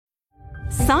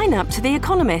Sign up to The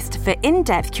Economist for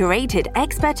in-depth curated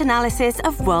expert analysis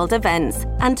of world events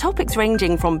and topics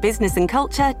ranging from business and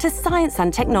culture to science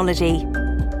and technology.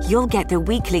 You'll get the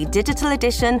weekly digital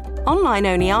edition,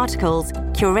 online-only articles,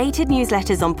 curated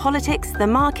newsletters on politics, the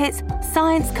markets,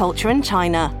 science, culture and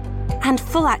China, and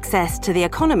full access to The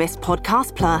Economist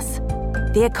Podcast Plus.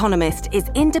 The Economist is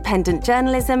independent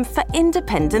journalism for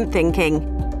independent thinking.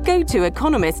 Go to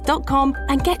economist.com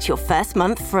and get your first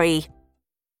month free.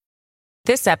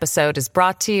 This episode is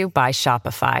brought to you by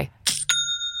Shopify.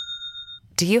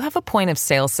 Do you have a point of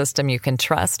sale system you can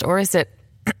trust, or is it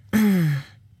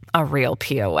a real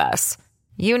POS?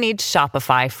 You need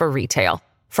Shopify for retail.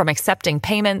 From accepting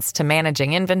payments to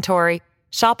managing inventory,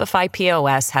 Shopify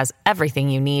POS has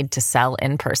everything you need to sell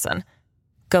in person.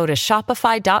 Go to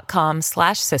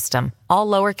shopify.com/system, all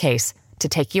lowercase, to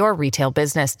take your retail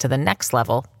business to the next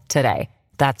level today.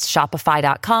 That's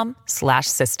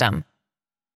shopify.com/system.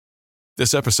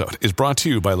 This episode is brought to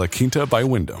you by La Quinta by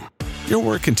Wyndham. Your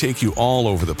work can take you all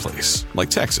over the place, like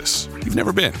Texas. You've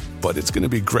never been, but it's going to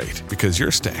be great because you're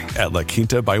staying at La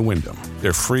Quinta by Wyndham.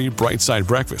 Their free Bright Side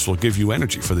breakfast will give you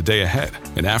energy for the day ahead.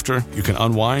 And after, you can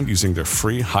unwind using their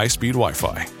free high-speed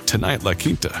Wi-Fi. Tonight, La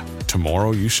Quinta.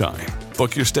 Tomorrow, you shine.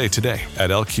 Book your stay today at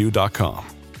lq.com.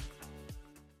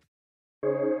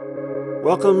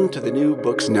 Welcome to the New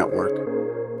Books Network.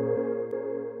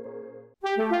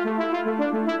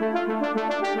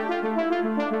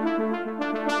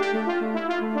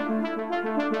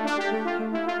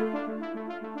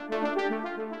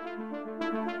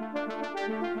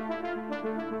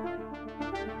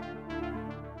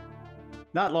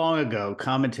 Not long ago,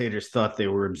 commentators thought they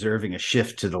were observing a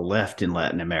shift to the left in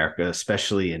Latin America,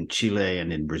 especially in Chile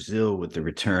and in Brazil with the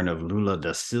return of Lula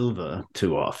da Silva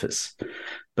to office.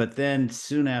 But then,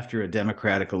 soon after a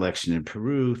democratic election in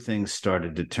Peru, things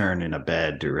started to turn in a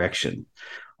bad direction.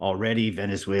 Already,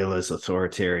 Venezuela's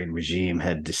authoritarian regime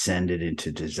had descended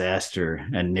into disaster,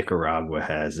 and Nicaragua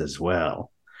has as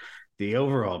well. The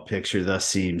overall picture thus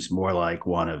seems more like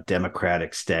one of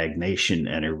democratic stagnation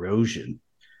and erosion.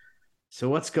 So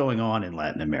what's going on in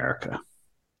Latin America?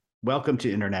 Welcome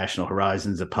to International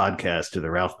Horizons, a podcast of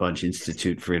the Ralph Bunche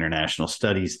Institute for International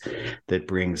Studies that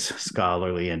brings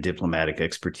scholarly and diplomatic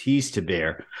expertise to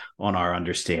bear on our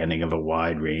understanding of a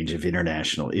wide range of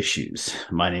international issues.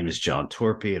 My name is John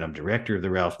Torpey, and I'm director of the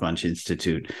Ralph Bunche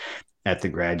Institute at the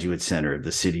Graduate Center of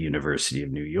the City University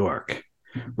of New York.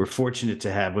 We're fortunate to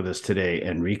have with us today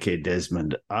Enrique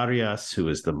Desmond Arias, who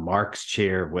is the Marx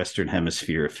Chair of Western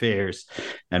Hemisphere Affairs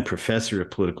and Professor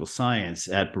of Political Science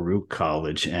at Baruch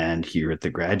College and here at the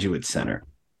Graduate Center.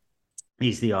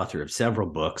 He's the author of several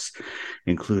books,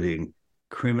 including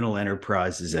Criminal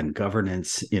Enterprises and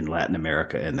Governance in Latin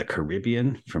America and the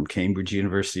Caribbean from Cambridge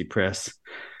University Press,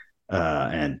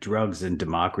 and Drugs and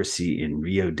Democracy in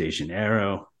Rio de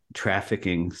Janeiro,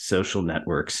 Trafficking, Social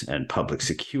Networks, and Public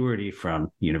Security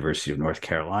from University of North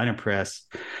Carolina Press.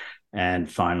 And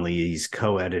finally, he's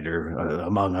co-editor,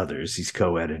 among others, he's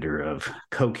co-editor of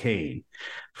Cocaine,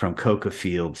 From Coca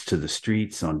Fields to the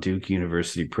Streets on Duke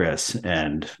University Press,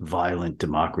 and Violent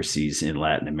Democracies in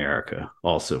Latin America,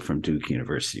 also from Duke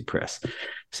University Press.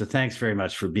 So thanks very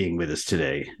much for being with us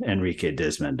today, Enrique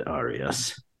Desmond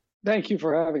Arias. Thank you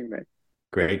for having me.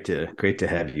 Great to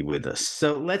have you with us.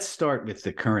 So let's start with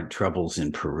the current troubles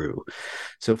in Peru.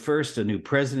 So first, a new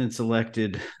president's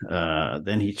elected.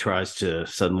 Then he tries to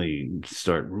suddenly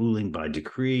start ruling by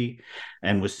decree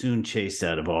and was soon chased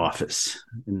out of office.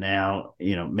 Now,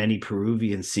 many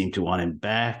Peruvians seem to want him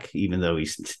back, even though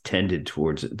he's tended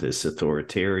towards this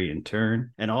authoritarian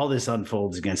turn. And all this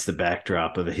unfolds against the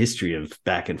backdrop of a history of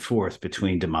back and forth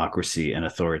between democracy and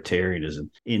authoritarianism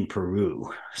in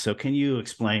Peru. So can you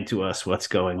explain to us what's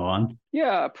going on?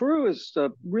 Yeah, Peru is a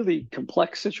really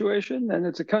complex situation, and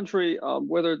it's a country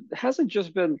where there hasn't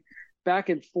just been back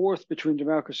and forth between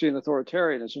democracy and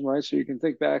authoritarianism, right? So you can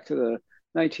think back to the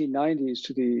 1990s,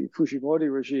 to the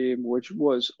Fujimori regime, which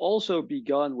was also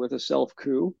begun with a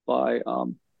self-coup by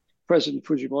President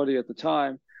Fujimori at the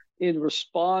time in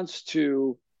response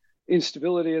to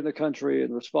instability in the country,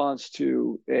 in response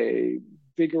to a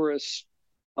vigorous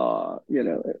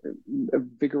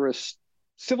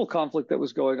civil conflict that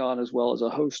was going on, as well as a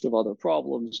host of other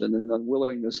problems and an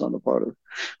unwillingness on the part of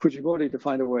Fujimori to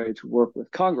find a way to work with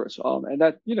Congress. And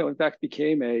that, in fact,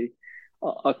 became a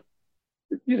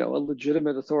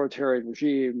legitimate authoritarian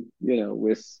regime,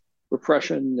 with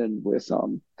repression and with,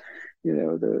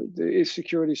 the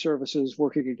security services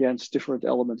working against different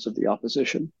elements of the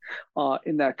opposition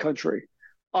in that country.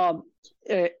 In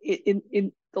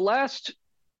the last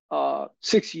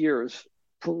 6 years,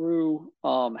 Peru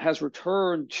has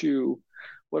returned to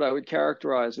what I would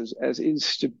characterize as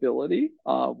instability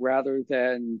rather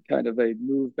than kind of a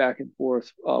move back and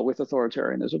forth with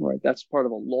authoritarianism, right? That's part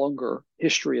of a longer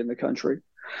history in the country.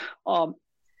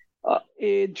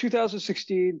 In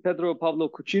 2016, Pedro Pablo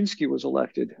Kuczynski was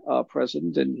elected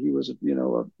president, and he was,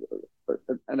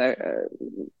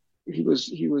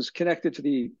 he was connected to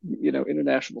the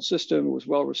international system, was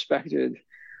well respected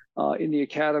in the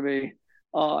academy,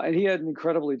 and he had an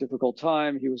incredibly difficult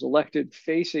time. He was elected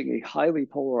facing a highly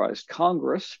polarized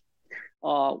Congress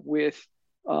with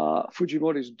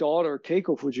Fujimori's daughter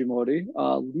Keiko Fujimori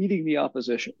leading the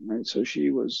opposition. Right, so she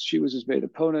was his main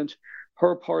opponent.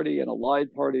 Her party and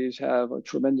allied parties have a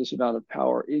tremendous amount of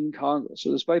power in Congress.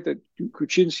 So despite that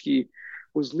Kuczynski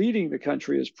was leading the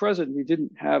country as president, he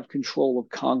didn't have control of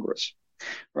Congress,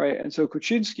 right? And so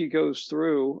Kuczynski goes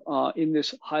through in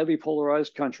this highly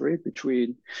polarized country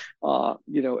between, a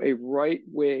right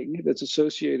wing that's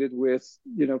associated with,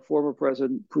 former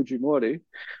President Fujimori,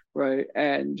 right,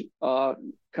 and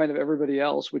kind of everybody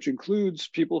else, which includes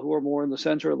people who are more in the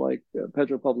center, like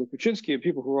Pedro Pablo Kuczynski, and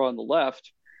people who are on the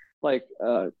left, like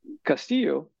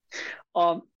Castillo.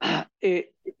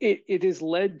 It has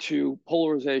led to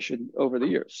polarization over the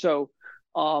years. So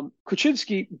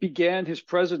Kuczynski began his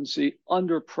presidency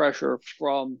under pressure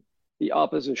from the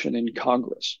opposition in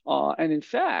Congress. And in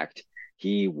fact,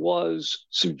 he was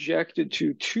subjected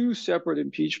to two separate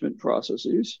impeachment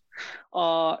processes.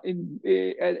 And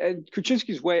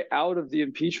Kuczynski's way out of the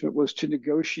impeachment was to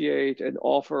negotiate and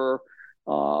offer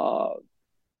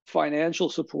financial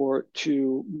support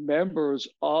to members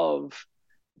of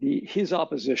his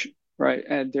opposition, right?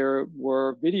 And there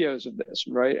were videos of this,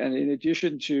 right? And in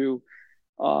addition to,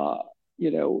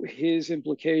 his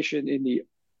implication in the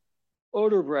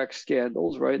Odebrecht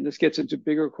scandals, right? And this gets into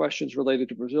bigger questions related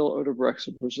to Brazil. Odebrecht's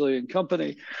a Brazilian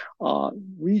company,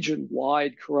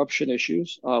 region-wide corruption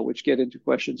issues, which get into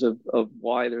questions of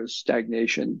why there's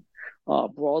stagnation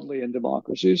broadly in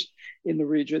democracies in the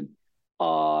region.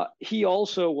 He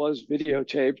also was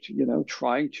videotaped,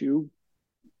 trying to,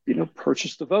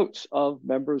 purchase the votes of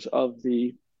members of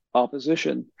the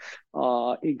opposition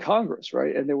in Congress,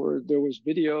 right? And there was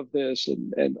video of this,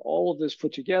 and all of this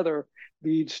put together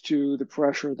leads to the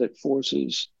pressure that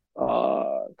forces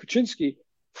Kuczynski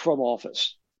from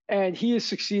office. And he is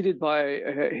succeeded by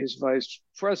his vice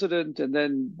president, and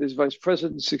then his vice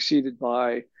president succeeded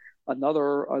by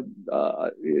another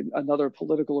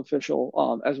political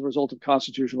official as a result of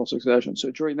constitutional succession.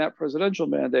 So during that presidential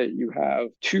mandate, you have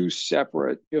two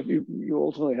separate. You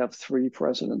ultimately have three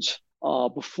presidents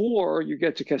before you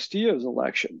get to Castillo's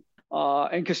election.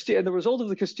 And the result of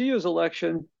the Castillo's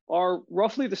election are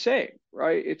roughly the same,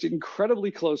 right? It's an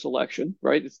incredibly close election,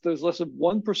 right? There's less than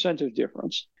 1% of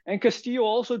difference. And Castillo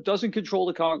also doesn't control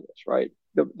the Congress, right?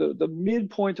 The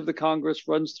midpoint of the Congress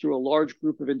runs through a large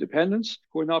group of independents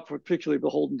who are not particularly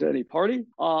beholden to any party.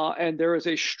 And there is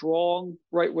a strong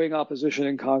right-wing opposition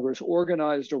in Congress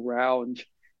organized around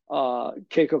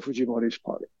Keiko Fujimori's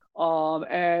party.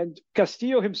 And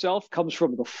Castillo himself comes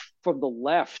from the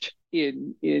left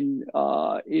in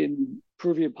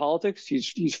Peruvian politics.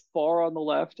 He's far on the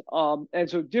left, and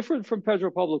so different from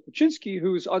Pedro Pablo Kuczynski,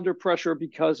 who's under pressure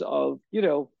because of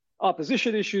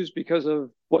opposition issues, because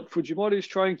of what Fujimori is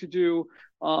trying to do,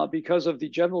 because of the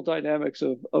general dynamics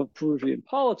of Peruvian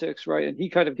politics, right? And he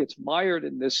kind of gets mired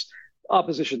in this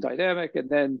opposition dynamic, and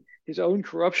then his own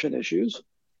corruption issues.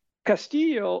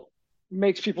 Castillo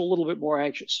makes people a little bit more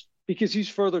anxious because he's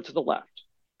further to the left,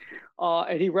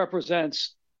 and he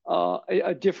represents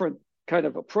a different kind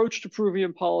of approach to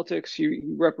Peruvian politics. He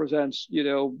represents,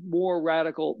 more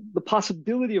radical, the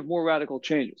possibility of more radical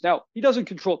changes. Now, he doesn't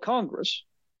control Congress,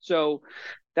 so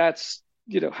that's,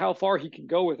 how far he can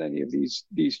go with any of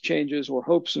these changes or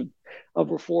hopes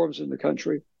of reforms in the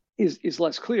country is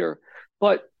less clear.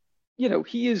 But,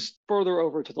 he is further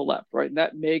over to the left, right? And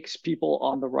that makes people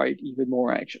on the right even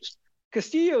more anxious.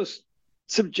 Castillo's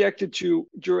subjected to,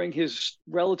 during his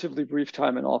relatively brief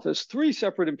time in office, three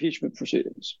separate impeachment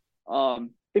proceedings.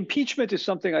 Impeachment is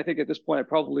something I think at this point I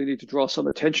probably need to draw some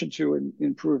attention to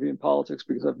in Peruvian politics,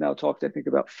 because I've now talked, I think,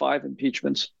 about 5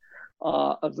 impeachments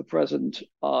of the president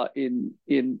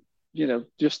in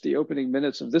just the opening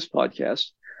minutes of this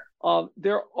podcast.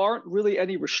 There aren't really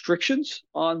any restrictions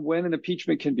on when an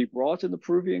impeachment can be brought in the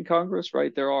Peruvian Congress,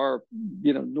 right? There are,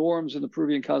 norms in the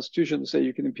Peruvian Constitution that say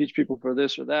you can impeach people for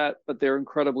this or that, but they're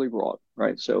incredibly broad,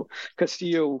 right? So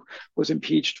Castillo was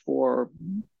impeached for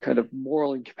kind of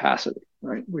moral incapacity,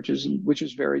 right? Which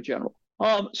is very general.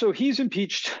 So he's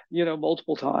impeached,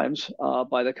 multiple times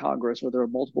by the Congress, where there are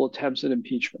multiple attempts at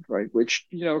impeachment, right? Which,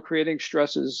 creating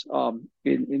stresses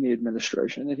in the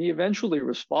administration. And he eventually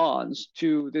responds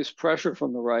to this pressure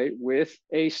from the right with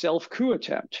a self-coup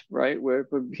attempt, right? Where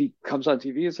he comes on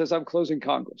TV and says, "I'm closing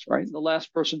Congress," right? And the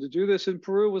last person to do this in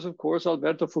Peru was, of course,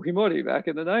 Alberto Fujimori back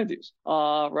in the 90s,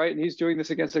 right? And he's doing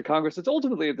this against a Congress that's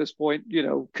ultimately at this point,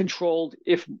 controlled,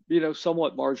 if,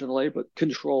 somewhat marginally, but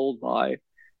controlled by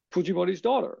Fujimori's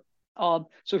daughter.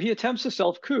 So he attempts a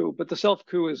self-coup, but the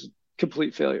self-coup is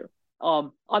complete failure.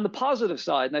 On the positive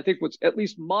side, and I think what's at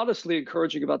least modestly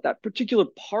encouraging about that particular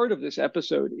part of this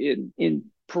episode in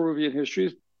Peruvian history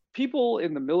is people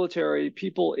in the military,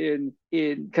 people in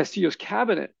Castillo's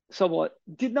cabinet somewhat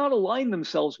did not align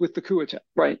themselves with the coup attempt,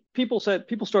 right? People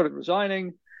started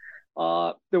resigning.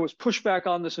 There was pushback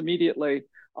on this immediately.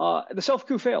 The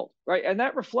self-coup failed, right? And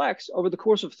that reflects over the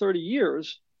course of 30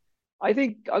 years, I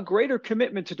think, a greater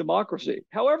commitment to democracy,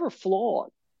 however flawed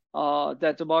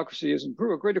that democracy is in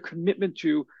Peru, a greater commitment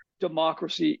to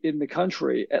democracy in the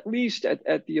country, at least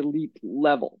at the elite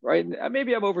level, right? And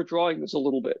maybe I'm overdrawing this a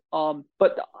little bit,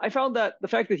 but I found that the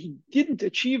fact that he didn't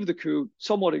achieve the coup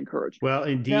somewhat encouraging. Well,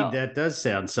 indeed, that does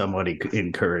sound somewhat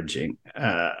encouraging.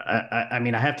 I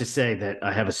mean, I have to say that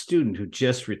I have a student who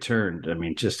just returned,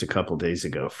 just a couple of days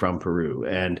ago from Peru,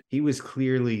 and he was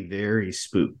clearly very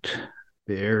spooked,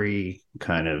 very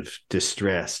kind of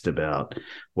distressed about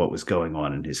what was going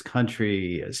on in his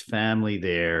country, his family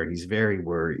there. He's very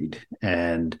worried.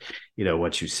 And,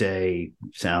 what you say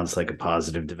sounds like a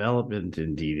positive development.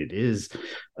 Indeed, it is.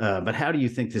 But how do you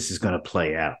think this is going to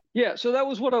play out? Yeah, so that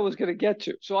was what I was going to get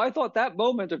to. So I thought that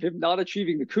moment of him not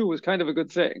achieving the coup was kind of a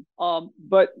good thing.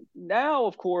 But now,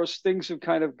 of course, things have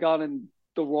kind of gone in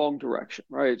the wrong direction,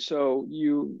 right? So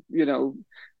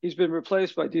he's been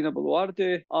replaced by Dina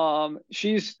Boluarte.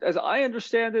 She's, as I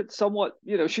understand it, somewhat,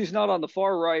 she's not on the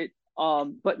far right,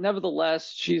 but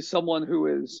nevertheless, she's someone who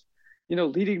is,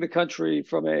 leading the country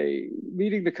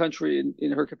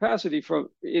in her capacity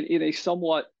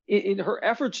in her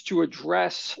efforts to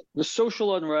address the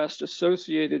social unrest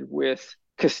associated with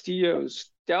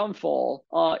Castillo's downfall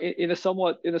in a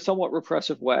somewhat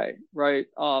repressive way, right?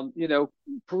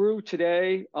 Peru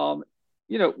today,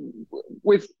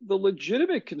 with the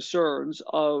legitimate concerns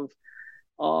of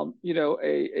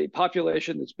a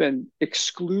population that's been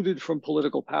excluded from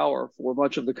political power for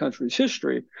much of the country's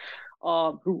history,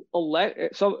 who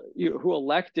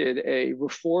elected a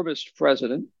reformist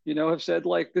president, have said,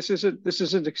 like, this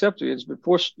isn't acceptable. It's been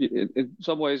forced in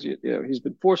some ways. He's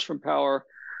been forced from power.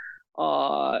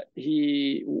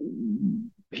 He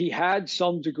had a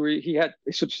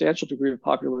substantial degree of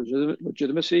popular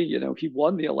legitimacy. He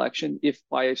won the election, if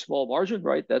by a small margin,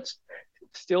 right? That's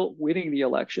still winning the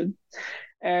election.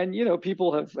 And,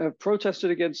 people have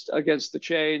protested against the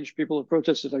change. People have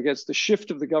protested against the shift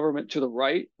of the government to the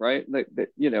right, right? That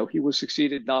he was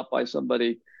succeeded not by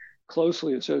somebody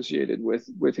closely associated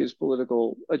with his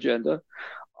political agenda.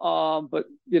 But,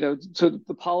 so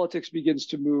the politics begins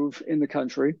to move in the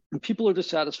country. And people are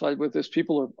dissatisfied with this.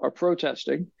 People are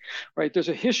protesting, right? There's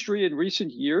a history in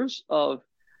recent years of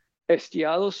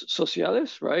estiados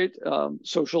sociales, right?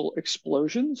 Social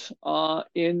explosions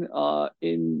in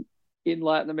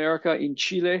Latin America, in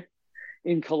Chile,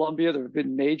 in Colombia. There have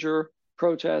been major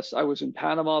protests. I was in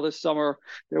Panama this summer.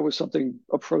 There was something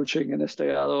approaching an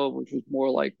estiado, which was more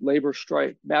like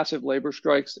massive labor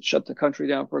strikes that shut the country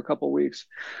down for a couple of weeks.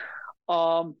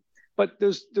 But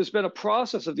there's been a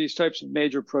process of these types of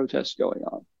major protests going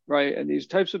on, right? And these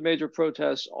types of major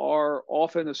protests are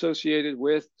often associated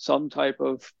with some type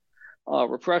of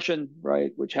repression,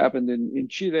 right, which happened in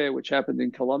Chile, which happened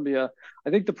in Colombia. I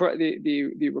think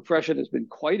the repression has been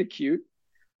quite acute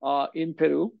in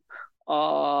Peru,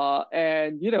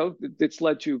 and it's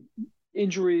led to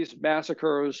injuries,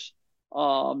 massacres,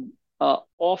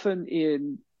 often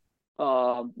in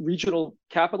regional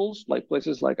capitals, like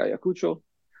places like Ayacucho,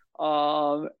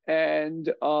 and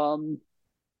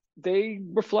they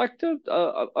reflect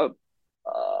a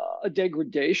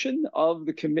degradation of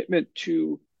the commitment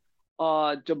to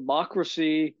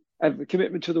democracy and the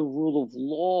commitment to the rule of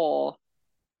law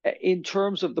in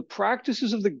terms of the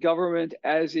practices of the government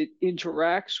as it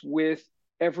interacts with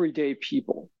everyday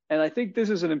people. And I think this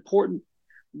is an important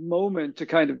moment to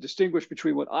kind of distinguish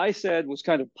between what I said was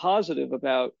kind of positive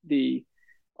about the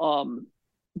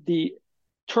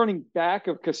turning back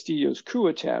of Castillo's coup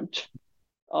attempt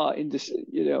in this,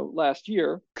 last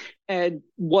year, and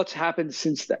what's happened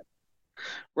since then,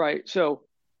 right? So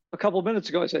a couple of minutes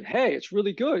ago, I said, hey, it's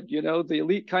really good. The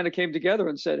elite kind of came together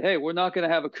and said, hey, we're not going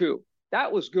to have a coup.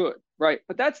 That was good, right?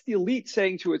 But that's the elite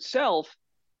saying to itself,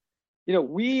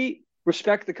 we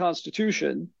respect the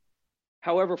Constitution,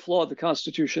 however flawed the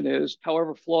Constitution is,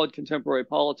 however flawed contemporary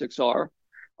politics are,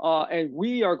 and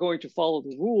we are going to follow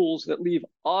the rules that leave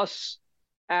us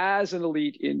as an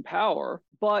elite in power.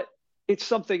 But it's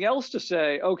something else to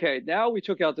say, okay, now we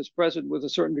took out this president with a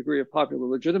certain degree of popular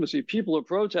legitimacy. People are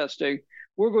protesting.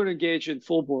 We're going to engage in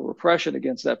full-blown repression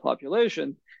against that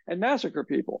population and massacre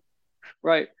people,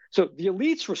 right? So the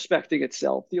elite's respecting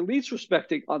itself. The elite's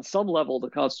respecting, on some level, the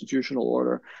constitutional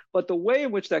order. But the way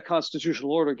in which that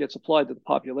constitutional order gets applied to the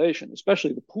population,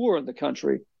 especially the poor in the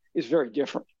country, is very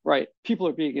different, right? People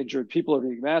are being injured. People are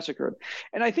being massacred.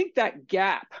 And I think that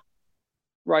gap,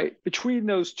 right, between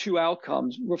those two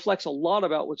outcomes reflects a lot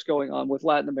about what's going on with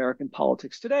Latin American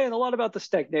politics today and a lot about the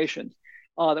stagnation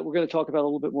that we're going to talk about a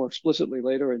little bit more explicitly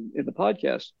later in the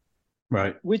podcast.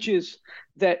 Right. Which is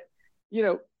that,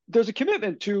 there's a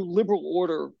commitment to liberal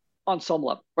order on some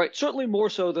level, right? Certainly more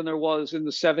so than there was in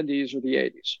the 70s or the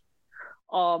 80s.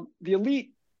 The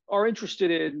elite are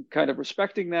interested in kind of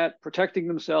respecting that, protecting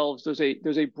themselves. There's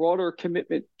a broader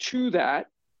commitment to that,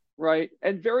 right?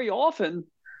 And very often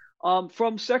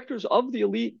from sectors of the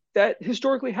elite that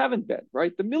historically haven't been,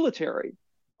 right? The military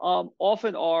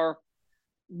often are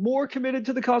more committed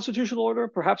to the constitutional order,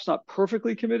 perhaps not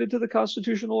perfectly committed to the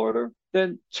constitutional order,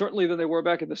 than they were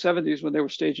back in the 70s when they were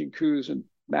staging coups and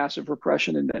massive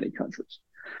repression in many countries.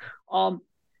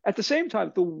 At the same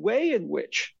time, the way in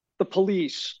which the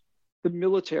police, the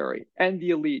military, and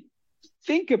the elite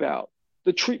think about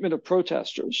the treatment of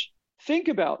protesters, think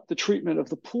about the treatment of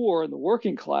the poor and the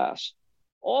working class,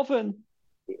 often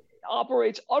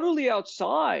operates utterly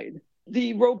outside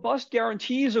the robust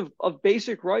guarantees of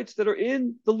basic rights that are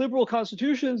in the liberal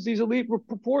constitutions these elite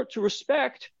purport to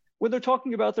respect when they're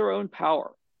talking about their own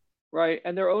power, right?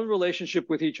 And their own relationship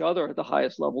with each other at the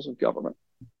highest levels of government.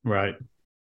 Right.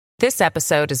 This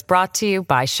episode is brought to you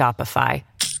by Shopify.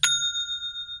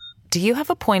 Do you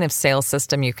have a point of sale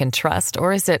system you can trust,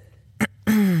 or is it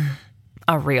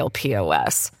a real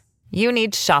POS? You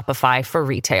need Shopify for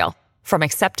retail. From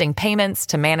accepting payments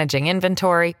to managing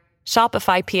inventory,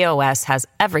 Shopify POS has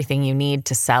everything you need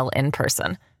to sell in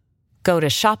person. Go to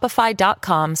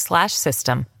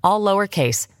shopify.com/system, all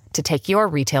lowercase, to take your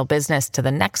retail business to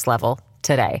the next level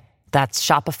today. That's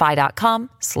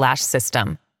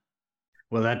shopify.com/system.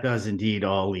 Well, that does indeed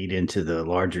all lead into the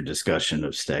larger discussion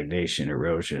of stagnation,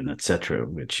 erosion, et cetera,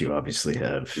 which you obviously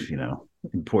have,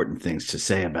 important things to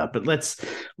say about. But let's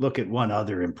look at one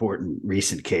other important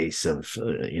recent case of,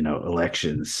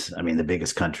 elections. I mean, the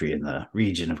biggest country in the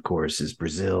region, of course, is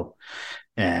Brazil.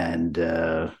 And,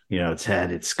 it's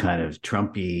had its kind of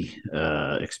Trumpy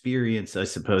experience, I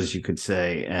suppose you could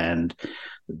say. And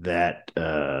that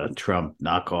Trump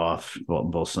knockoff,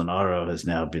 Bolsonaro, has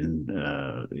now been,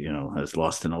 has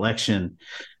lost an election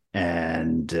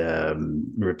and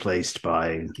replaced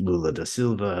by Lula da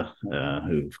Silva,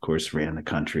 who, of course, ran the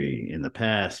country in the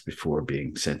past before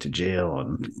being sent to jail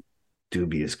on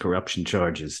dubious corruption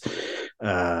charges.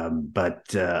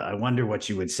 But I wonder what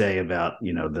you would say about,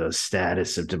 the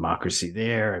status of democracy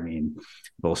there. I mean,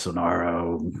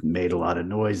 Bolsonaro made a lot of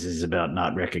noises about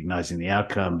not recognizing the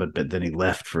outcome, but then he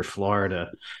left for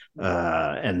Florida.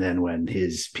 And then when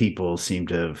his people seemed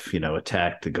to have,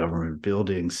 attacked the government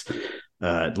buildings,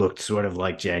 it looked sort of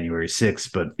like January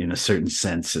 6th, but in a certain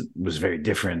sense, it was very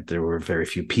different. There were very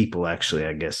few people, actually,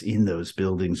 I guess, in those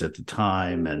buildings at the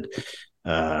time. And,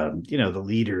 the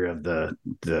leader of the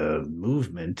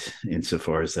movement,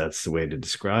 insofar as that's the way to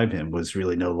describe him, was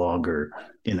really no longer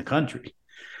in the country.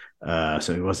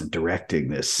 So he wasn't directing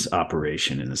this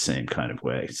operation in the same kind of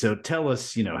way. So tell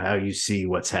us, how you see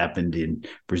what's happened in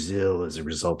Brazil as a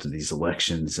result of these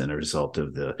elections and a result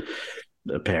of the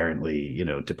apparently,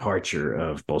 departure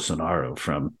of Bolsonaro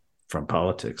from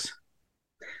politics.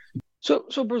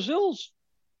 So Brazil's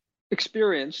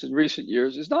experience in recent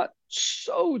years is not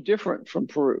so different from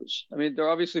Peru's. I mean, they're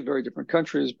obviously very different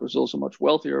countries. Brazil's a much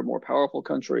wealthier, more powerful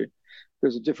country.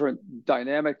 There's a different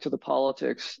dynamic to the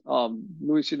politics.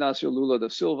 Luiz Inácio Lula da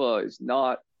Silva is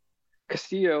not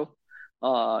Castillo.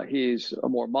 He's a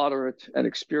more moderate and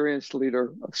experienced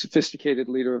leader, a sophisticated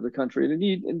leader of the country, and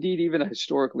indeed even a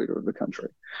historic leader of the country,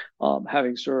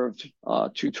 having served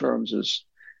 2 terms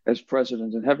as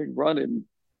president and having run in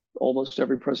almost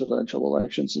every presidential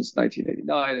election since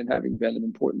 1989, and having been an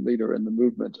important leader in the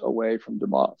movement away from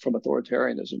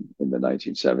authoritarianism in the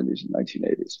 1970s and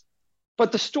 1980s.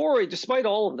 But the story, despite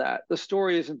all of that, the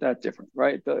story isn't that different,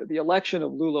 right? The election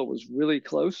of Lula was really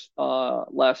close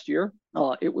last year.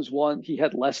 It was won. He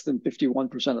had less than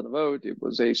 51% of the vote. It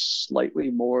was a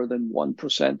slightly more than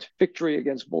 1% victory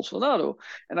against Bolsonaro.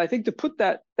 And I think to put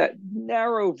that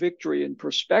narrow victory in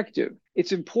perspective,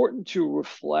 it's important to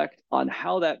reflect on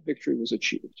how that victory was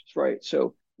achieved, right?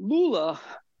 So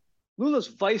Lula's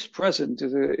vice president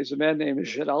is a man named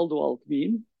Geraldo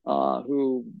Alckmin,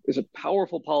 who is a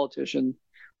powerful politician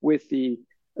with the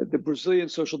Brazilian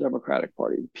Social Democratic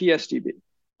Party, PSDB.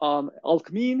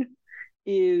 Alckmin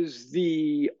is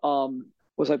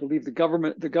was, I believe, the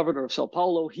governor of Sao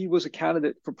Paulo. He was a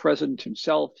candidate for president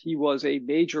himself. He was a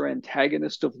major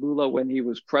antagonist of Lula when he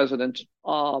was president.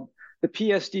 The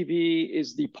PSDB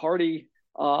is the party,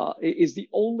 is the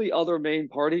only other main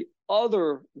party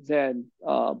other than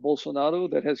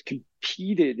Bolsonaro that has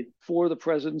competed for the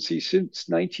presidency since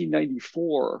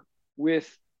 1994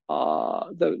 with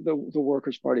the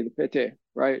Workers' Party, the PT,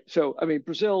 right? So, I mean,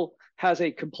 Brazil has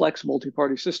a complex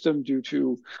multi-party system due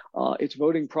to its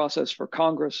voting process for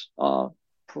Congress.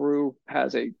 Peru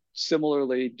has a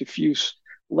similarly diffuse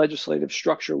legislative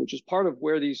structure, which is part of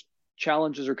where these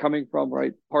challenges are coming from,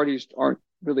 right? Parties aren't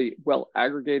really well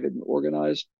aggregated and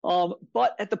organized.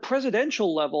 But at the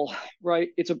presidential level, right,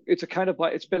 it's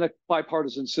been a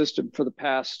bipartisan system for the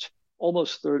past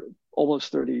almost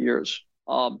 30 years,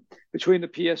 between the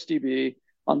PSDB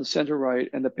on the center right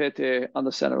and the PT on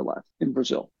the center left in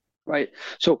Brazil, right?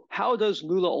 So how does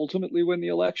Lula ultimately win the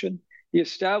election? He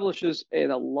establishes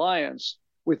an alliance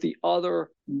with the other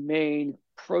main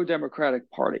pro-democratic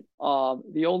party,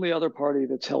 the only other party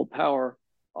that's held power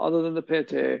other than the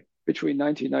PT between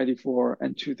 1994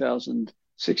 and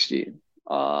 2016.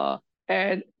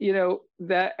 And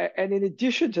in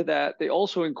addition to that, they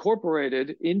also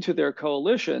incorporated into their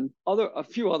coalition a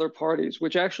few other parties,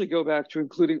 which actually go back to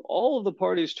including all of the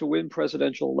parties to win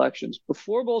presidential elections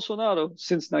before Bolsonaro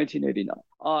since 1989.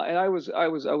 And I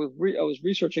was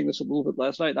researching this a little bit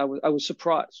last night, and I was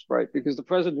surprised, right, because the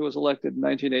president who was elected in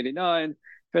 1989,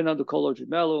 Fernando Collor de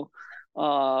Mello,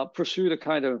 pursued a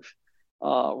kind of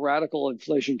radical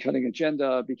inflation cutting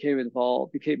agenda, became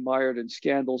mired in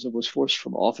scandals, and was forced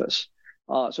from office.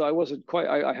 So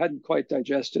I hadn't quite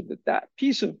digested that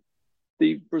piece of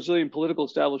the Brazilian political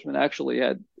establishment actually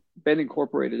had been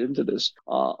incorporated into this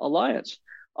alliance.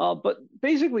 But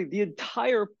basically, the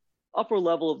entire upper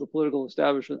level of the political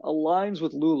establishment aligns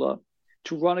with Lula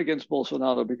to run against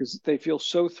Bolsonaro because they feel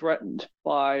so threatened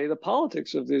by the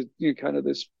politics of the kind of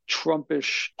this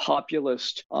Trumpish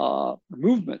populist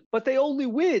movement. But they only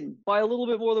win by a little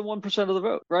bit more than 1% of the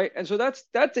vote, right? And so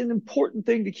that's an important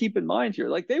thing to keep in mind here.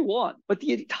 Like, they won, but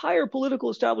the entire political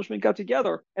establishment got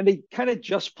together and they kind of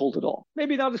just pulled it off.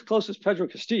 Maybe not as close as Pedro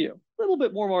Castillo, a little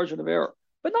bit more margin of error,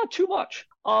 but not too much.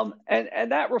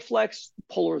 And that reflects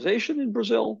polarization in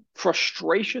Brazil,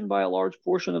 frustration by a large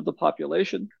portion of the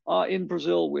population in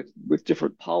Brazil with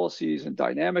different policies and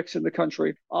dynamics in the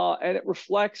country. And it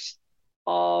reflects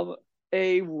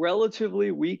a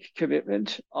relatively weak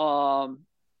commitment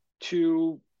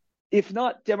to, if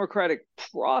not democratic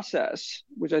process,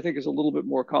 which I think is a little bit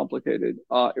more complicated,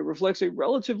 it reflects a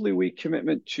relatively weak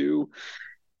commitment to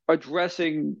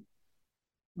addressing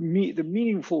the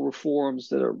meaningful reforms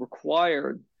that are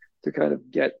required to kind of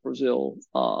get Brazil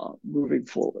moving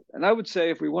forward. And I would say,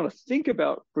 if we want to think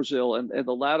about Brazil and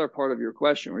the latter part of your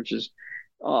question, which is,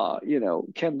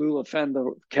 can Lula fend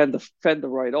the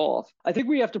right off? I think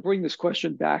we have to bring this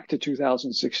question back to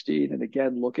 2016 and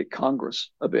again look at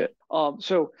Congress a bit.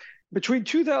 So between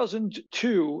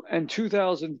 2002 and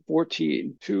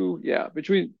 2014,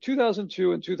 between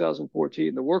 2002 and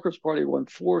 2014, the Workers' Party won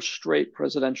 4 straight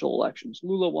presidential elections.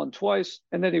 Lula won twice,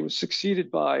 and then he was succeeded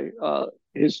by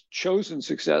his chosen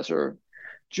successor,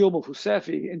 Dilma Rousseff,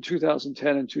 in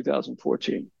 2010 and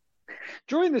 2014.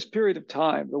 During this period of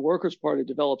time, the Workers' Party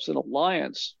develops an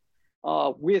alliance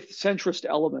with centrist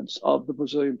elements of the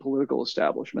Brazilian political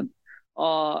establishment,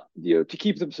 to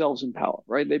keep themselves in power,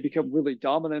 right? They become really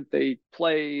dominant. They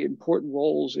play important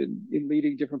roles in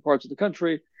leading different parts of the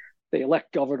country. They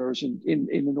elect governors in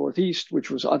the Northeast, which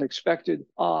was unexpected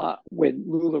when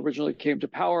Lula originally came to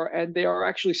power. And they are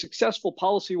actually successful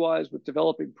policy-wise with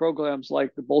developing programs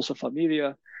like the Bolsa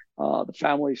Familia, the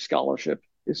family scholarship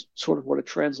is sort of what it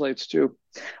translates to,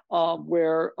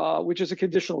 which is a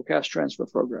conditional cash transfer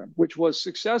program, which was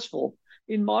successful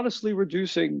in modestly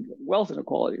reducing wealth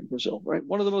inequality in Brazil, right?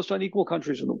 One of the most unequal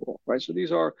countries in the world, right? So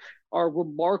these are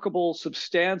remarkable,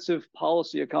 substantive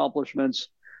policy accomplishments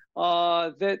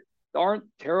that aren't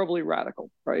terribly radical,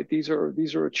 right? These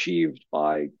are achieved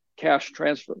by cash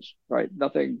transfers, right?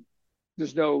 Nothing.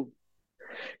 There's no.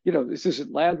 This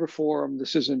isn't land reform.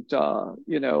 This isn't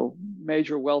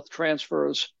major wealth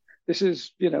transfers. This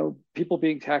is, people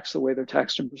being taxed the way they're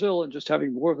taxed in Brazil and just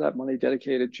having more of that money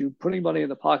dedicated to putting money in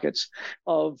the pockets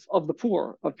of the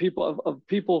poor, of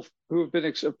people who have been,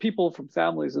 of people from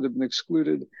families that have been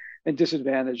excluded and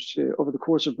disadvantaged over the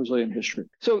course of Brazilian history.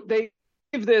 So they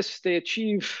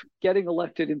achieve getting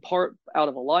elected in part out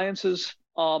of alliances.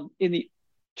 In the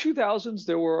 2000s,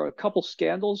 there were a couple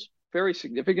scandals, very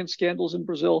significant scandals in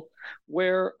Brazil,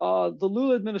 where the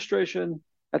Lula administration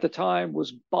at the time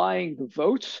was buying the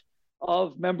votes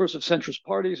of members of centrist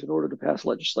parties in order to pass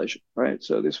legislation, right?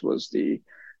 So this was the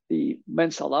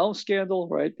Mensalão scandal,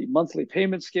 right? The monthly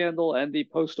payment scandal and the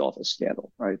post office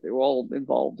scandal, right? They were all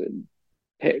involved in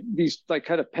these like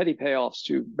kind of petty payoffs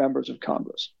to members of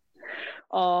Congress.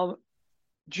 Dilma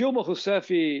Rousseff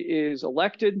is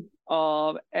elected,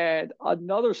 and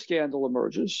another scandal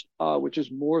emerges, which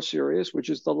is more serious, which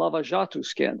is the Lava Jato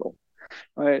scandal.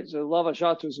 Right, so Lava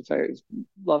Jato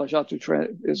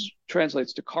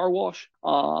translates to car wash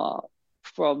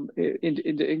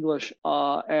into English,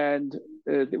 and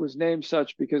it was named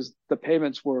such because the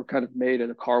payments were kind of made at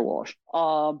a car wash.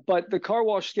 But the car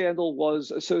wash scandal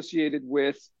was associated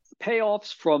with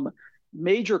payoffs from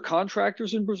major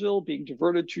contractors in Brazil being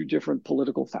diverted to different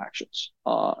political factions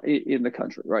in the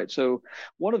country, right? So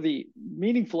one of the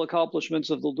meaningful accomplishments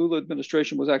of the Lula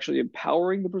administration was actually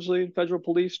empowering the Brazilian federal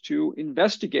police to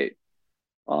investigate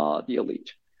the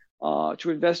elite, to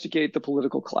investigate the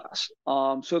political class.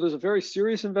 So there's a very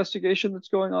serious investigation that's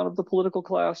going on of the political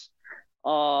class.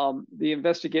 The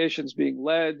investigation's being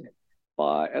led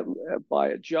by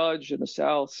a judge in the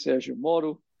South, Sergio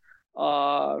Moro,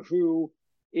 who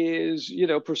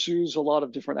pursues a lot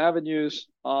of different avenues,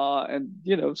 and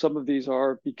some of these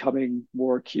are becoming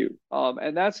more acute,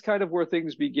 and that's kind of where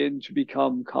things begin to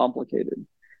become complicated.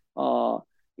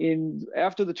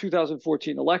 After the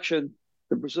 2014 election,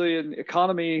 the Brazilian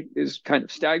economy is kind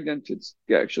of stagnant. It's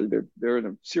actually they're in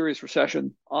a serious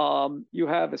recession. You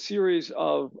have a series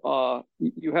of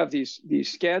you have these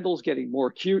scandals getting more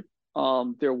acute.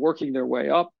 They're working their way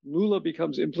up. Lula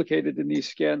becomes implicated in these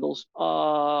scandals.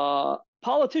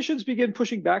 Politicians begin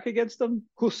pushing back against them.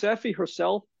 Rousseff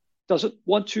herself doesn't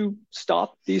want to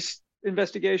stop these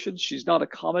investigations. She's not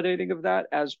accommodating of that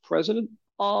as president.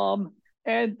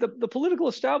 And the political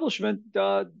establishment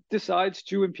decides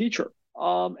to impeach her.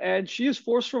 And she is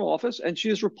forced from office, and she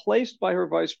is replaced by her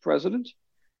vice president,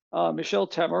 Michel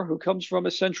Temer, who comes from a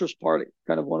centrist party,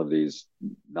 kind of one of these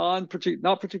not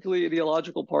particularly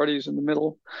ideological parties in the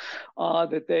middle,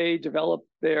 that they developed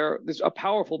there's a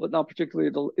powerful but not particularly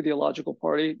ideological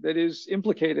party that is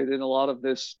implicated in a lot of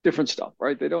this different stuff,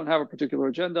 right? They don't have a particular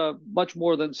agenda, much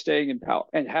more than staying in power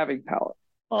and having power.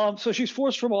 So she's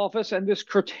forced from office, and this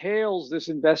curtails this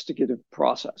investigative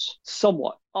process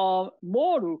somewhat.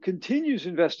 Moro continues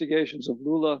investigations of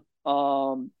Lula,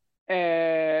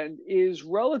 and is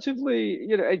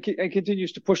relatively, and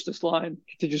continues to push this line,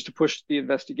 continues to push the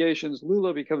investigations.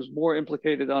 Lula becomes more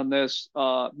implicated in this,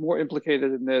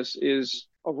 is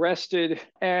arrested,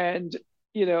 and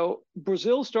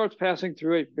Brazil starts passing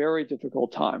through a very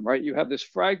difficult time, right? You have this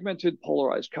fragmented,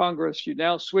 polarized Congress. You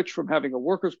now switch from having a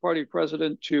Workers' Party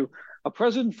president to a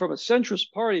president from a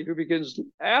centrist party who begins,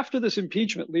 after this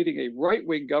impeachment, leading a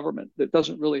right-wing government that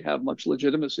doesn't really have much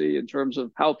legitimacy in terms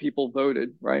of how people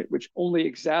voted, right? Which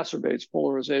only exacerbates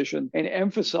polarization and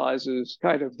emphasizes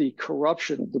kind of the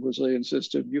corruption of the Brazilian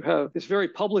system. You have this very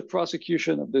public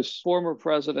prosecution of this former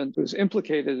president who's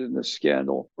implicated in this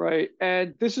scandal, right?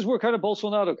 And this is where kind of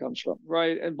Bolsonaro comes from,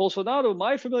 right? And Bolsonaro,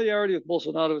 my familiarity with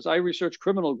Bolsonaro is I research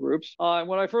criminal groups. And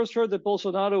when I first heard that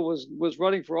Bolsonaro was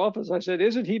running for office, I said,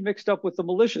 isn't he mixed up with the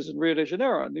militias in Rio de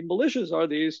Janeiro? And the militias are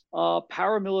these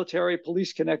paramilitary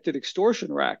police-connected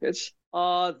extortion rackets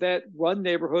that run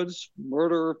neighborhoods,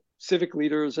 murder civic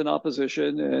leaders in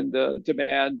opposition, and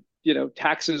demand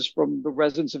taxes from the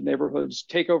residents of neighborhoods,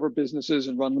 take over businesses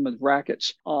and run them as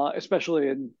rackets, especially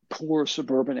in poor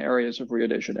suburban areas of Rio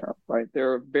de Janeiro, right?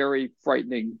 They're a very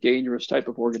frightening, dangerous type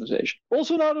of organization.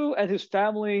 Bolsonaro and his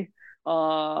family,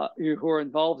 who are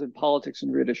involved in politics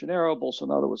in Rio de Janeiro,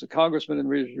 Bolsonaro was a congressman in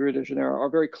Rio de Janeiro, are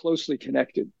very closely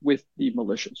connected with the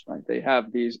militias, right? They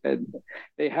have these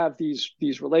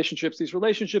relationships. These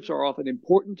relationships are often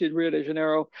important in Rio de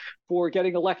Janeiro for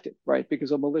getting elected, right?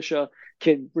 Because a militia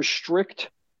can restrict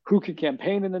who can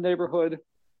campaign in the neighborhood,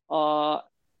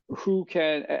 who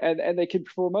can, and they can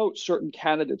promote certain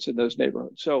candidates in those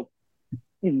neighborhoods. So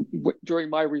during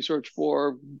my research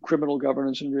for criminal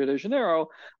governance in Rio de Janeiro,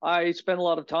 I spent a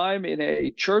lot of time in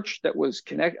a church that was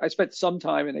I spent some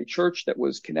time in a church that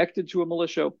was connected to a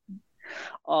militia.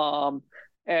 And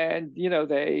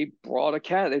they brought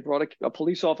a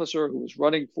police officer who was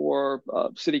running for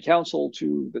city council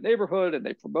to the neighborhood, and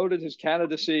they promoted his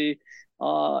candidacy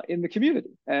in the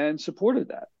community and supported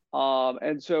that.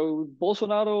 And so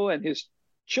Bolsonaro and his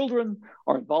children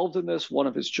are involved in this. One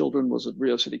of his children was a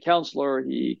Rio City councilor.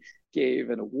 He gave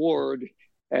an award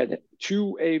and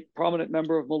to a prominent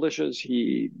member of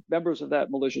militias. Members of that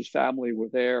militia's family were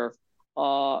there,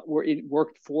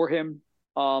 worked for him.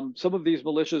 Some of these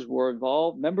militias were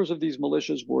involved. Members of these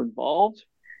militias were involved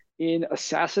in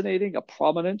assassinating a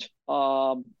prominent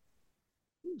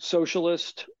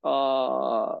socialist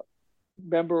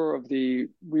member of the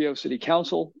Rio City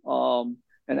Council,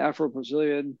 an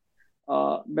Afro-Brazilian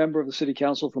member of the city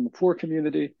council from a poor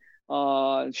community.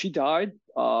 She died.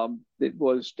 It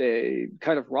was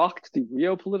kind of rocked the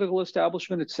Rio political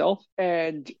establishment itself.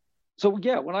 And so,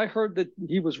 yeah, when I heard that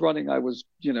he was running, I was,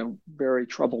 very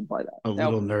troubled by that. A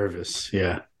little nervous.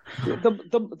 Yeah.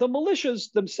 The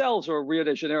militias themselves are a Rio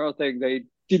de Janeiro thing. They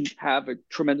didn't have a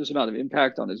tremendous amount of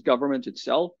impact on his government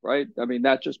itself, right? I mean,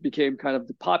 that just became kind of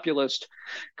the populist,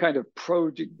 kind of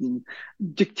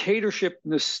pro-dictatorship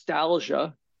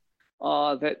nostalgia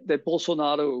that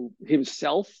Bolsonaro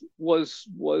himself is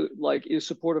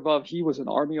supportive of. He was an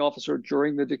army officer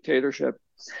during the dictatorship.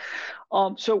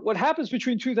 So what happens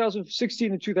between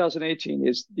 2016 and 2018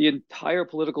 is the entire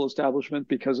political establishment,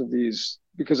 because of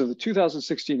the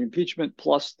 2016 impeachment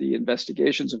plus the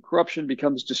investigations of corruption,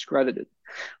 becomes discredited.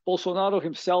 Bolsonaro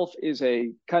himself is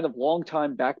a kind of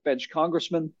longtime backbench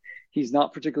congressman. He's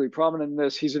not particularly prominent in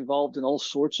this. He's involved in all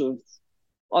sorts of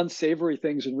unsavory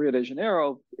things in Rio de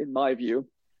Janeiro, in my view,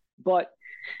 but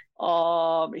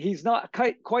he's not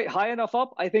quite high enough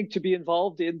up, I think, to be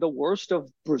involved in the worst of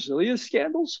Brazilia's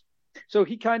scandals. So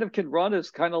he kind of can run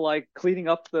as kind of like cleaning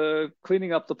up the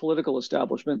political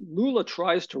establishment. Lula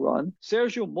tries to run.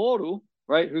 Sergio Moro,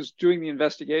 right, who's doing the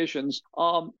investigations,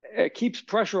 keeps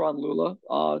pressure on Lula,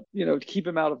 to keep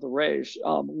him out of the race.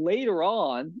 Later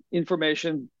on,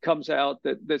 information comes out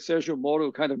that Sergio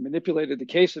Moro kind of manipulated the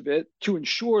case a bit to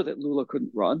ensure that Lula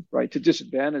couldn't run, right, to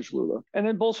disadvantage Lula. And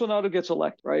then Bolsonaro gets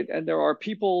elected, right? And there are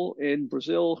people in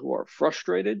Brazil who are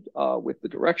frustrated with the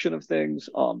direction of things.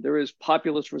 There is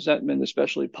populist resentment,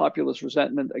 especially populist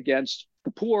resentment against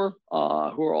the poor, who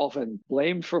are often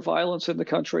blamed for violence in the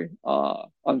country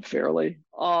unfairly.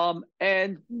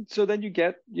 And so then you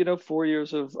get, 4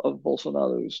 years of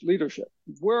Bolsonaro's leadership.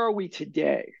 Where are we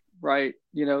today, right?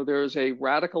 There's a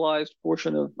radicalized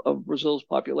portion of Brazil's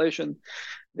population.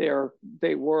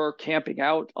 They were camping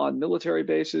out on military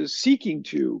bases, seeking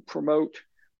to promote,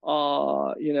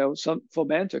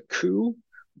 foment a coup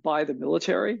by the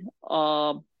military.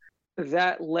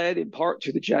 That led in part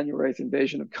to the January 8th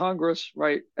invasion of Congress,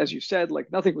 right? As you said,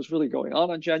 nothing was really going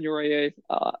on January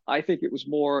 8th. I think it was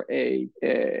more an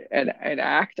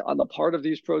act on the part of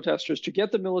these protesters to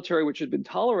get the military, which had been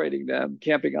tolerating them,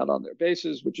 camping out on their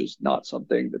bases, which is not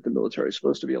something that the military is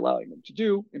supposed to be allowing them to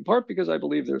do, in part because I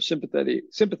believe there's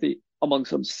sympathy among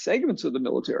some segments of the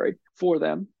military for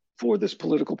them, for this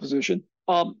political position,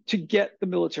 to get the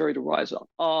military to rise up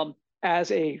as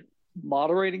a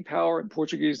moderating power, in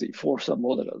Portuguese, the Força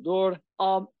Moderadora,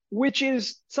 which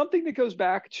is something that goes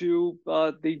back to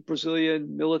the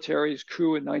Brazilian military's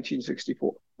coup in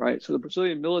 1964, right? So the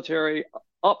Brazilian military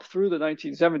up through the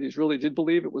 1970s really did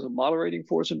believe it was a moderating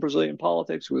force in Brazilian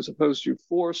politics, who was opposed to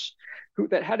force,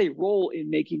 that had a role in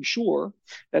making sure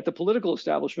that the political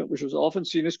establishment, which was often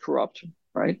seen as corrupt,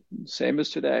 right, same as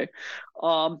today,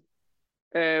 would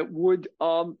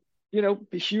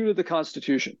be hew to the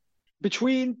Constitution.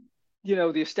 Between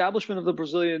the establishment of the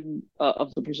Brazilian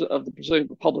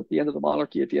Republic, the end of the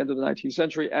monarchy at the end of the 19th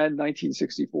century, and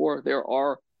 1964, there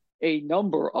are a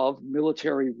number of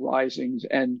military risings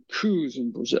and coups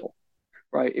in Brazil,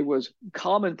 right? It was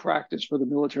common practice for the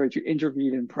military to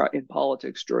intervene in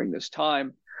politics during this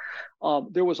time.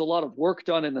 There was a lot of work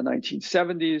done in the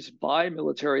 1970s by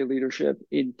military leadership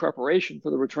in preparation for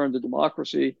the return to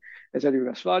democracy, as Eddie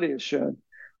Gaspari has shown,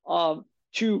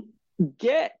 to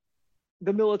get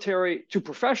the military to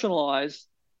professionalize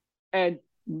and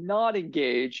not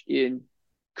engage in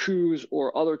coups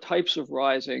or other types of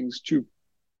risings to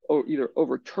either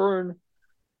overturn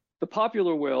the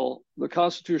popular will, the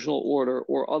constitutional order,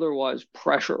 or otherwise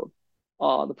pressure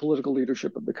the political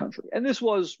leadership of the country. And this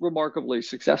was remarkably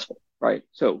successful, right?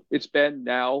 So it's been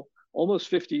now almost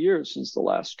 50 years since the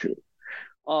last coup.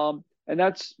 And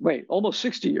that's, almost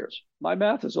 60 years. My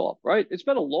math is off, right? It's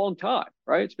been a long time,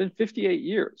 right? It's been 58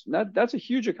 years. And that's a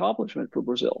huge accomplishment for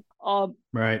Brazil.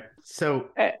 Right. So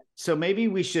maybe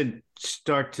we should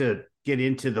start to get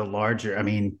into the larger,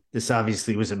 this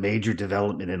obviously was a major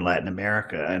development in Latin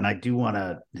America. And I do want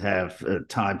to have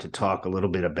time to talk a little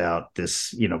bit about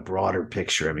this, broader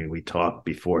picture. We talked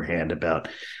beforehand about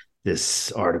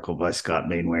this article by Scott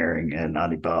Mainwaring and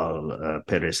Anibal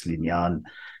Perez Lignan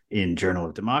in Journal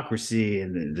of Democracy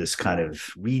and this kind of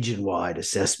region-wide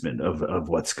assessment of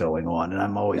what's going on. And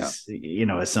I'm always,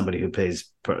 as somebody who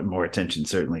pays more attention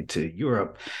certainly to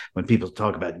Europe, when people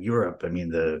talk about Europe, I mean,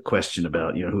 the question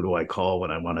about, who do I call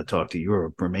when I want to talk to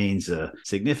Europe remains a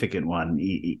significant one,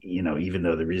 even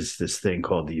though there is this thing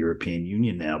called the European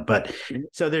Union now. But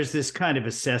so there's this kind of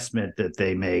assessment that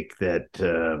they make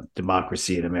that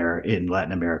democracy in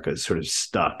Latin America is sort of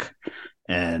stuck,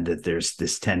 and that there's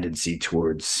this tendency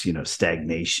towards,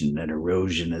 stagnation and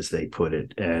erosion, as they put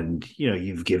it. And,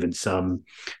 you've given some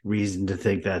reason to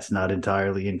think that's not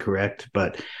entirely incorrect,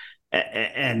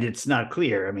 and it's not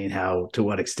clear, to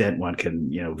what extent one can,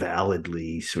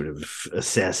 validly sort of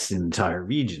assess the entire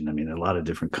region. I mean, a lot of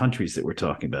different countries that we're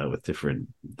talking about with different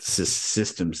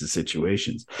systems and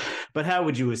situations. But how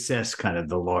would you assess kind of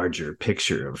the larger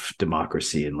picture of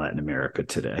democracy in Latin America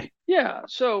today? Yeah.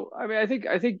 So, I think,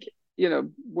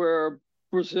 where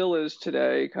Brazil is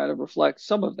today kind of reflects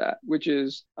some of that, which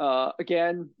is,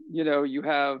 again, you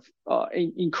have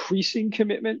an increasing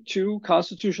commitment to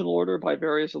constitutional order by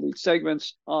various elite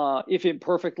segments, if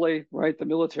imperfectly, right? The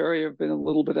military have been a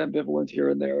little bit ambivalent here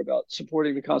and there about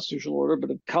supporting the constitutional order, but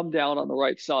have come down on the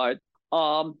right side.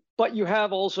 But you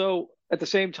have also, at the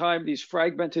same time, these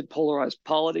fragmented, polarized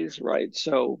polities, right?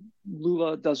 So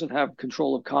Lula doesn't have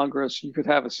control of Congress. You could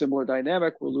have a similar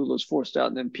dynamic where Lula's forced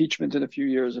out an impeachment in a few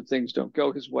years if things don't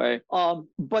go his way.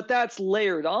 But that's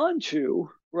layered onto,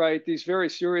 right, these very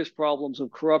serious problems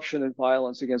of corruption and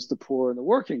violence against the poor and the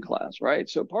working class, right?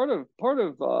 So part of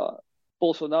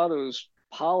Bolsonaro's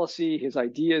policy, his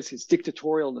ideas, his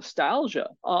dictatorial nostalgia,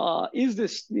 is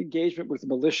this engagement with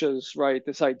militias, right?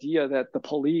 This idea that the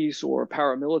police or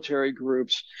paramilitary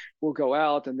groups will go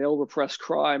out and they'll repress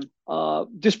crime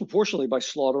disproportionately by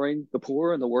slaughtering the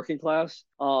poor and the working class,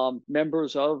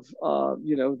 members of,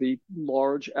 the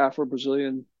large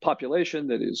Afro-Brazilian population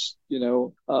that is,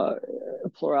 a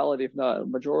plurality, if not a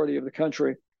majority of the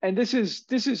country. And this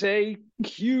is a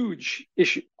huge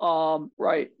issue,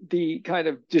 right? The kind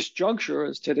of disjuncture,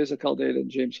 as Teresa Caldeira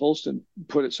and James Holston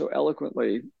put it so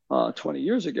eloquently 20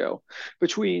 years ago,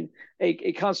 between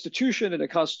a constitution and a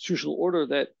constitutional order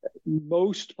that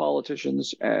most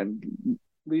politicians and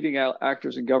leading out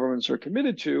actors in governments are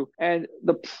committed to, and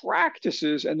the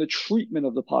practices and the treatment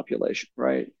of the population,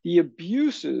 right? The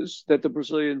abuses that the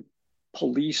Brazilian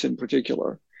police in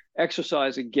particular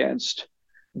exercise against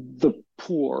the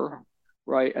poor,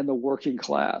 right, and the working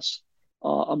class,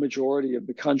 a majority of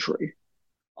the country,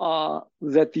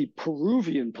 that the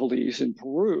Peruvian police in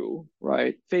Peru,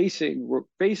 right, facing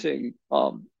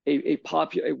a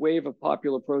wave of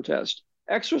popular protest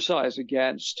exercise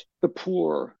against the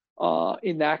poor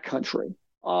in that country,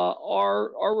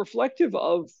 are reflective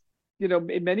of,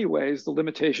 in many ways, the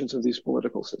limitations of these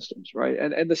political systems, right,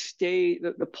 and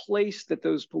the place that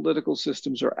those political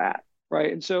systems are at,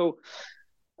 right, and so.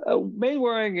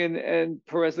 Mainwaring and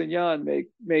Perez-Liñán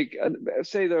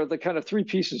say there are the kind of three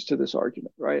pieces to this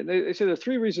argument, right? And they say there are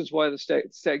three reasons why the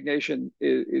stagnation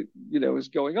is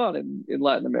going on in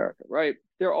Latin America, right?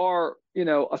 There are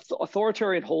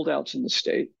authoritarian holdouts in the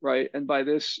state, right? And by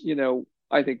this,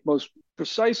 I think most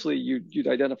precisely you'd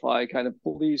identify kind of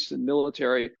police and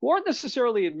military who aren't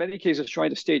necessarily in many cases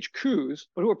trying to stage coups,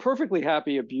 but who are perfectly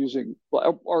happy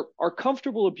are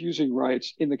comfortable abusing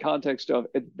rights in the context of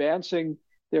advancing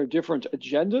their different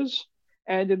agendas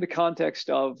and in the context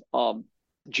of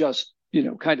just,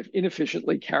 kind of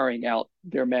inefficiently carrying out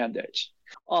their mandates.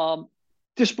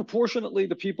 Disproportionately,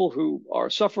 the people who are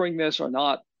suffering this are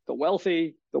not the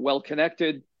wealthy, the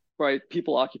well-connected, right?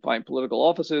 People occupying political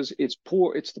offices. It's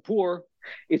the poor.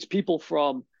 It's people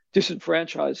from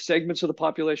disenfranchised segments of the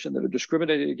population that are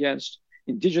discriminated against,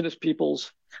 indigenous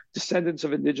peoples, descendants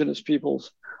of indigenous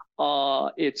peoples.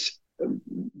 It's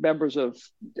members of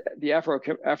the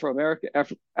Afro-Latin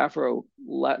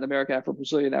American,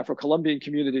 Afro-Brazilian, Afro-Colombian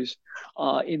communities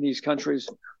in these countries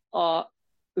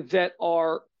that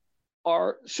are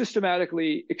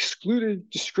systematically excluded,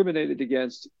 discriminated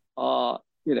against,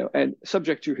 and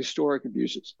subject to historic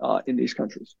abuses in these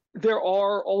countries. There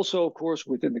are also, of course,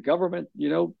 within the government,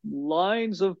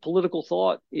 lines of political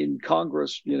thought in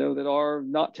Congress, that are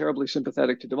not terribly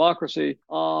sympathetic to democracy.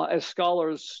 As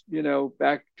scholars,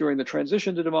 back during the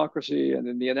transition to democracy and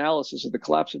in the analysis of the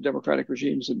collapse of democratic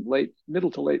regimes in middle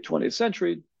to late 20th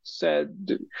century,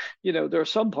 said, there are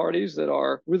some parties that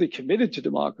are really committed to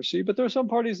democracy, but there are some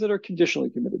parties that are conditionally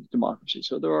committed to democracy.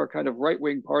 So there are kind of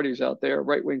right-wing parties out there,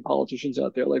 right-wing politicians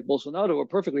out there like Bolsonaro who are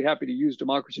perfectly happy to use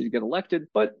democracy to get elected.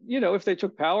 But, if they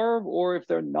took power or if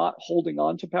they're not holding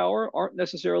on to power, aren't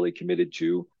necessarily committed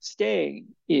to staying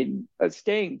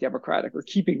democratic or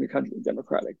keeping the country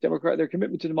democratic. Their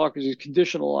commitment to democracy is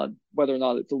conditional on whether or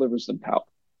not it delivers them power.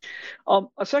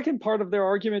 A second part of their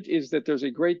argument is that there's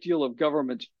a great deal of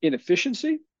government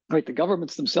inefficiency, right? The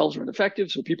governments themselves are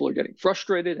ineffective, so people are getting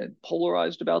frustrated and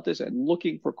polarized about this and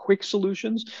looking for quick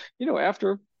solutions,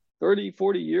 after 30,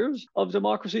 40 years of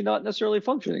democracy not necessarily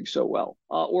functioning so well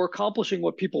or accomplishing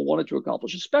what people wanted to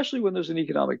accomplish, especially when there's an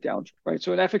economic downturn, right?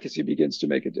 So inefficacy begins to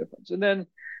make a difference. And then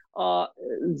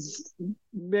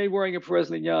May-Waring and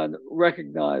Perez-Lignan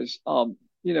recognize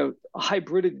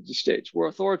hybridity states where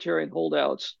authoritarian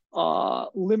holdouts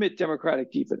limit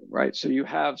democratic deepening, right? So you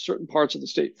have certain parts of the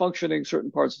state functioning,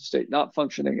 certain parts of the state not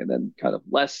functioning, and then kind of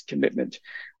less commitment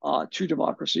to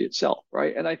democracy itself,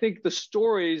 right? And I think the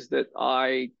stories that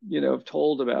I, have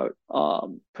told about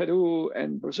Peru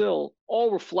and Brazil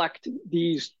all reflect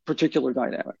these particular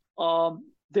dynamics.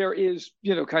 There is,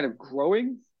 kind of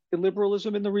growing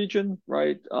illiberalism in the region,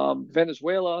 right?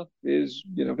 Venezuela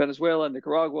and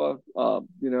Nicaragua,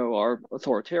 are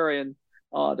authoritarian.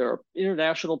 There are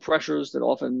international pressures that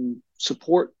often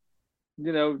support,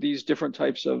 these different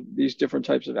types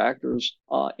of actors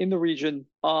in the region.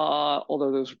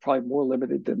 Although those are probably more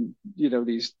limited than,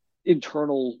 these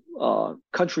internal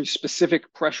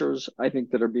country-specific pressures, I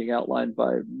think, that are being outlined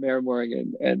by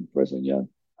May-Waring and Perez-Lignan.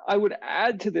 I would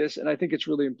add to this, and I think it's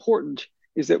really important,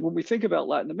 is that when we think about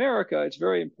Latin America, it's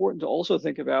very important to also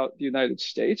think about the United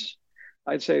States.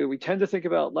 I'd say that we tend to think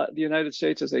about the United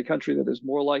States as a country that is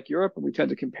more like Europe, and we tend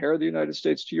to compare the United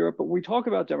States to Europe. But when we talk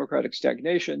about democratic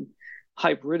stagnation,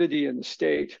 hybridity in the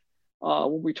state,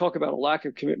 when we talk about a lack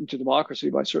of commitment to democracy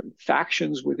by certain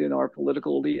factions within our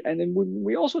political elite, and then when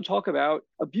we also talk about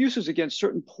abuses against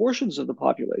certain portions of the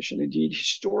population, indeed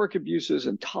historic abuses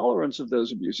and tolerance of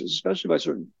those abuses, especially by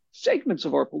certain segments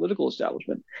of our political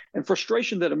establishment, and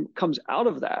frustration that comes out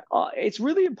of that, it's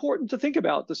really important to think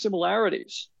about the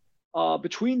similarities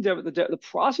between the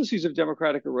processes of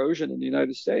democratic erosion in the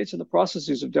United States and the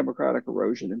processes of democratic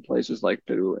erosion in places like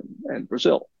Peru and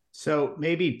Brazil. So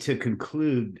maybe to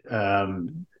conclude,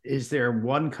 is there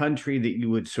one country that you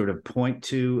would sort of point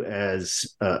to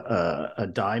as a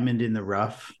diamond in the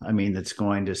rough? I mean, that's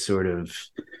going to sort of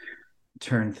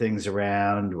turn things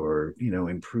around or,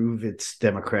 improve its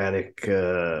democratic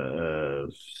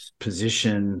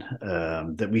position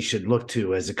that we should look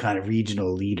to as a kind of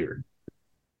regional leader?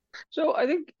 So I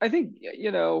think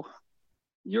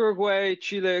Uruguay,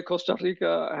 Chile, Costa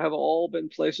Rica have all been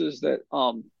places that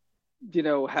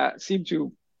seem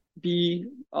to be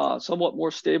somewhat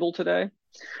more stable today.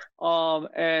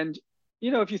 And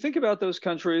if you think about those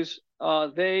countries,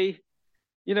 they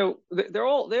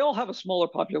all have a smaller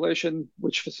population,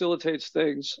 which facilitates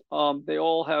things. They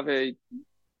all have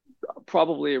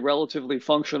probably a relatively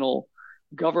functional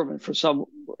government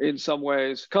in some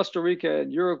ways. Costa Rica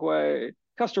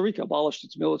abolished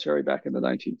its military back in the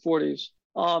 1940s.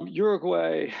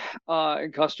 Uruguay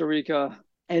and Costa Rica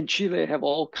and Chile have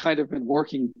all kind of been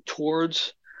working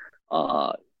towards,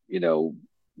 working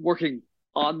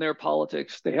on their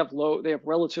politics. They have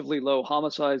relatively low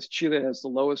homicides. Chile has the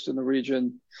lowest in the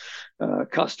region.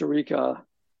 Costa Rica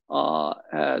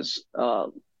has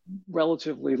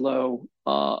relatively low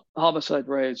homicide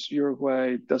rates.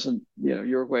 Uruguay isn't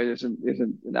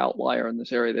an outlier in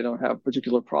this area. They don't have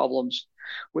particular problems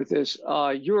with this.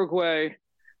 Uruguay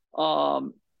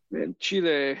and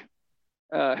Chile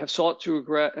have sought to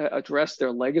address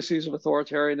their legacies of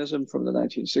authoritarianism from the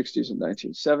 1960s and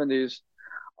 1970s.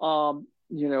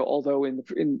 Although in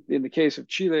the case of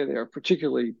Chile, they are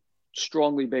particularly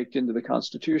strongly baked into the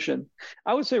constitution.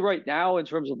 I would say right now, in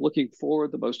terms of looking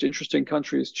forward, the most interesting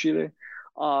country is Chile,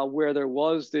 where there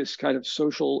was this kind of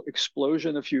social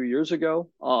explosion a few years ago,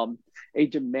 a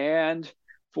demand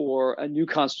for a new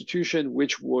constitution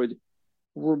which would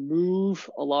remove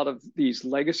a lot of these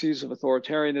legacies of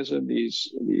authoritarianism,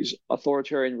 these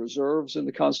authoritarian reserves in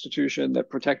the constitution that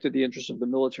protected the interests of the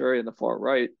military and the far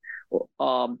right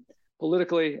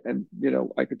politically. And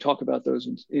I could talk about those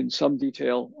in some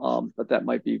detail, but that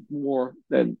might be more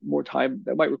time.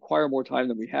 That might require more time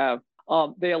than we have.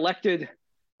 They elected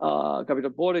Gabriel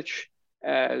Boric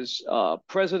as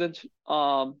president,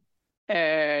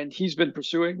 and he's been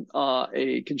pursuing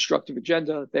a constructive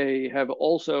agenda. They have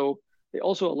also They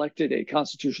also elected a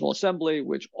constitutional assembly,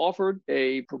 which offered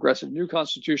a progressive new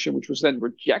constitution, which was then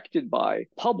rejected by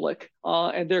public.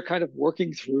 And they're kind of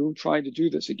working through trying to do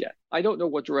this again. I don't know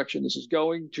what direction this is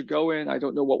going to go in. I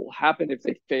don't know what will happen if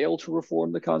they fail to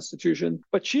reform the constitution.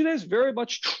 But Chile is very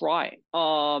much trying.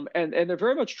 And they're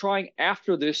very much trying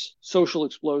after this social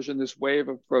explosion, this wave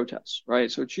of protests,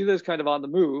 right? So Chile is kind of on the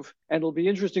move. And it'll be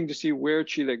interesting to see where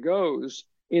Chile goes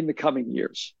in the coming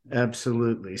years.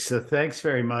 Absolutely. So thanks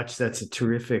very much. That's a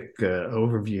terrific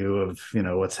overview of,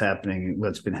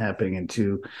 what's been happening in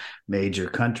two major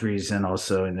countries and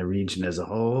also in the region as a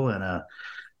whole, and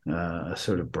a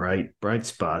sort of bright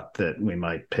spot that we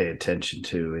might pay attention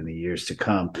to in the years to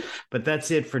come. But that's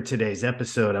it for today's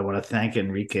episode. I want to thank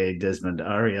Enrique Desmond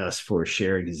Arias for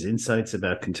sharing his insights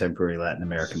about contemporary Latin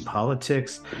American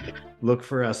politics. Look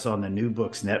for us on the New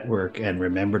Books Network, and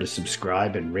remember to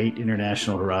subscribe and rate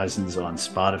International Horizons on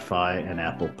Spotify and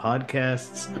Apple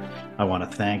Podcasts. I want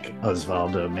to thank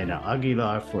Osvaldo Mena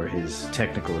Aguilar for his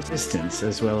technical assistance,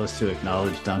 as well as to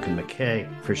acknowledge Duncan McKay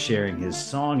for sharing his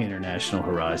song International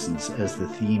Horizons as the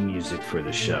theme music for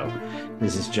the show.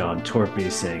 This is John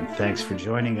Torpy saying thanks for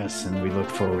joining us, and we look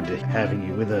forward to having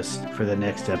you with us for the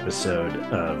next episode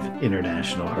of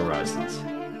International Horizons.